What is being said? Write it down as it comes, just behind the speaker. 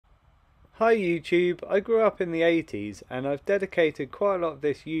Hi YouTube, I grew up in the 80s and I've dedicated quite a lot of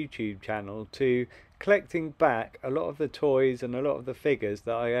this YouTube channel to collecting back a lot of the toys and a lot of the figures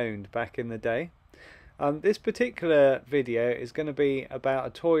that I owned back in the day. This particular video is going to be about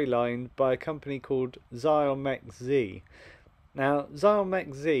a toy line by a company called ZYLMEX ZEE. Now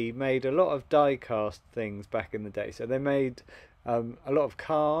ZYLMEX ZEE made a lot of die-cast things back in the day, so they made a lot of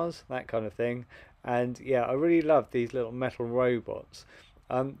cars, that kind of thing, and yeah, I really love these little metal robots.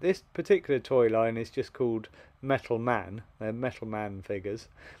 This particular toy line is just called Metal Man. They're Metal Man figures,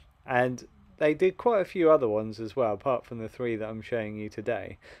 and they did quite a few other ones as well, apart from the three that I'm showing you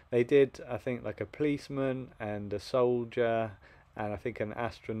today. They did, I think, like a policeman and a soldier and I think an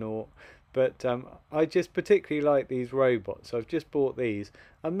astronaut. But I just particularly like these robots, so I've just bought these.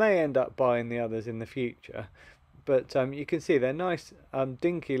 I may end up buying the others in the future, but you can see they're nice,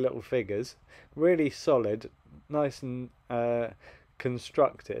 dinky little figures, really solid, nice and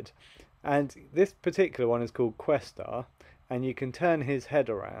constructed. And this particular one is called QUESTAR, and you can turn his head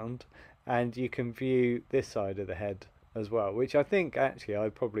around and you can view this side of the head as well, which I think actually I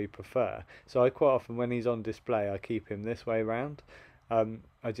probably prefer. So I quite often, when he's on display, I keep him this way round.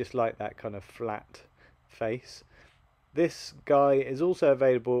 I just like that kind of flat face. This guy is also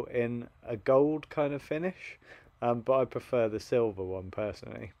available in a gold kind of finish, but I prefer the silver one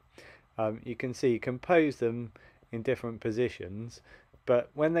personally. You can see you can pose them in different positions, but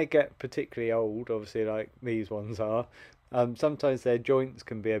when they get particularly old, obviously like these ones are, sometimes their joints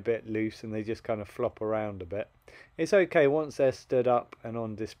can be a bit loose and they just kind of flop around a bit. It's okay once they're stood up and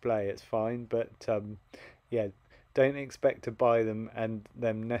on display, it's fine, but yeah, don't expect to buy them and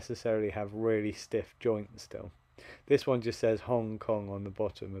them necessarily have really stiff joints still. This one just says Hong Kong on the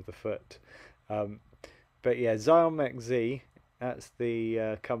bottom of the foot. But yeah, ZYLMEX ZEE, that's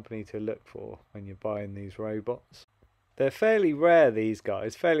the company to look for when you're buying these robots. They're fairly rare, these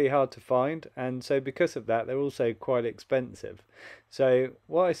guys, fairly hard to find, and so because of that they're also quite expensive. So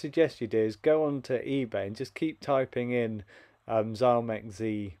what I suggest you do is go onto eBay and just keep typing in ZYLMEX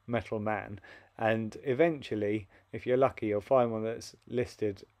ZEE Metal Man, and eventually, if you're lucky, you'll find one that's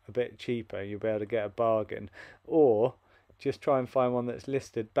listed a bit cheaper. You'll be able to get a bargain, or just try and find one that's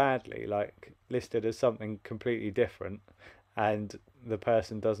listed badly, like listed as something completely different, and the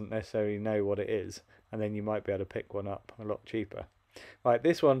person doesn't necessarily know what it is, and then you might be able to pick one up a lot cheaper. Right,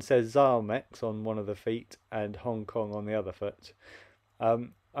 this one says ZYLMEX on one of the feet and Hong Kong on the other foot.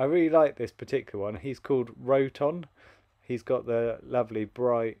 I really like this particular one. He's called ROTON. He's got the lovely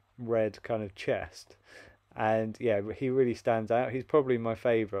bright red kind of chest, and yeah, he really stands out. He's probably my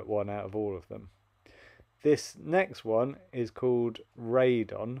favourite one out of all of them. This next one is called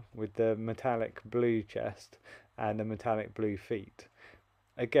Radon, with the metallic blue chest and the metallic blue feet.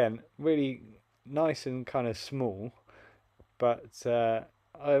 Again, really nice and kind of small, but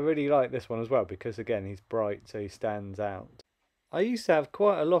I really like this one as well because again he's bright, so he stands out. I used to have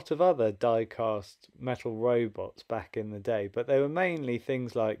quite a lot of other die-cast metal robots back in the day, but they were mainly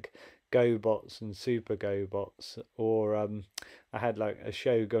things like GoBots and Super GoBots, or I had like a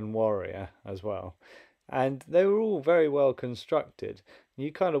Shogun Warrior as well, and they were all very well constructed.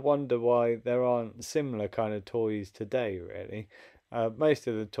 You kind of wonder why there aren't similar kind of toys today, really. Most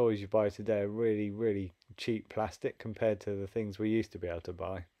of the toys you buy today are really cheap plastic compared to the things we used to be able to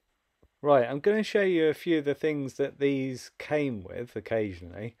buy. Right, I'm going to show you a few of the things that these came with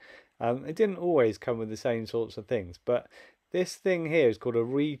occasionally. It didn't always come with the same sorts of things, but this thing here is called a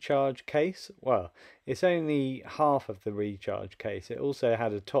recharge case. Well, it's only half of the recharge case. It also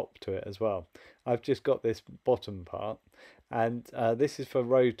had a top to it as well. I've just got this bottom part, and this is for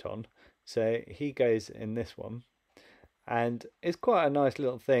Roton, so he goes in this one. And it's quite a nice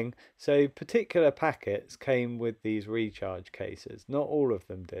little thing. So particular packets came with these recharge cases. Not all of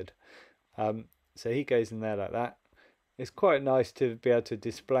them did. So he goes in there like that. It's quite nice to be able to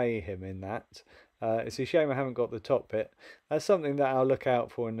display him in that. It's a shame I haven't got the top bit. That's something that I'll look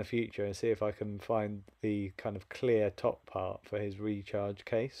out for in the future and see if I can find the kind of clear top part for his recharge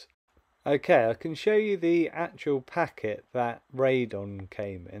case. Okay, I can show you the actual packet that Radon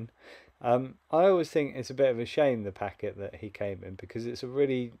came in. I always think it's a bit of a shame, the packet that he came in, because it's a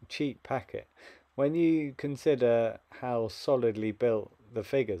really cheap packet. When you consider how solidly built the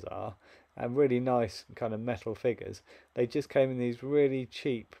figures are, and really nice kind of metal figures, they just came in these really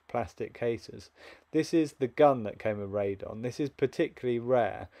cheap plastic cases. This is the gun that came with Radon. This is particularly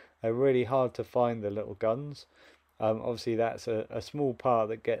rare. They're really hard to find, the little guns. Obviously that's a small part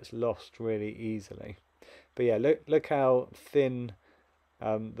that gets lost really easily. But yeah, look how thin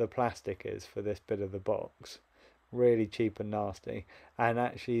the plastic is for this bit of the box. Really cheap and nasty. And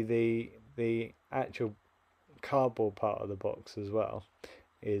actually the actual cardboard part of the box as well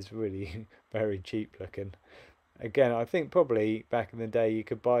is really very cheap looking. Again, I think probably back in the day you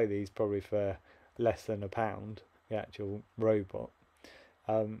could buy these probably for less than £1, the actual robot.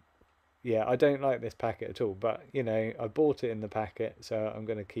 Yeah, I don't like this packet at all, but you know, I bought it in the packet, so I'm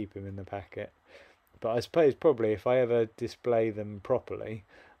going to keep him in the packet. But I suppose probably if I ever display them properly,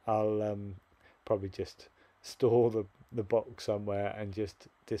 I'll probably just store the box somewhere and just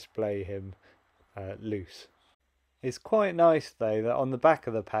display him loose. It's quite nice though that on the back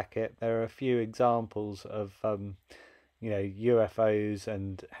of the packet there are a few examples of you know, UFOs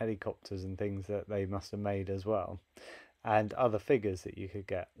and helicopters and things that they must have made as well, and other figures that you could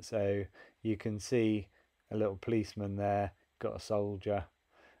get. So you can see a little policeman there, got a soldier,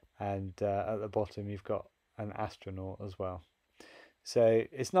 and at the bottom you've got an astronaut as well. So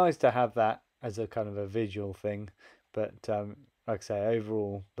it's nice to have that as a kind of a visual thing, but like I say,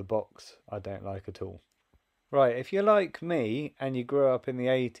 overall the box I don't like at all. Right, if you're like me and you grew up in the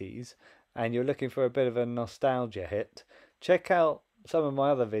 80s and you're looking for a bit of a nostalgia hit, check out some of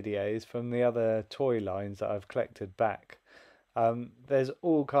my other videos from the other toy lines that I've collected back. There's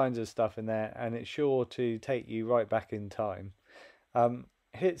all kinds of stuff in there and it's sure to take you right back in time.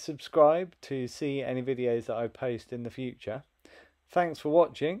 Hit subscribe to see any videos that I post in the future. Thanks for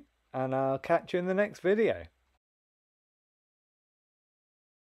watching, and I'll catch you in the next video.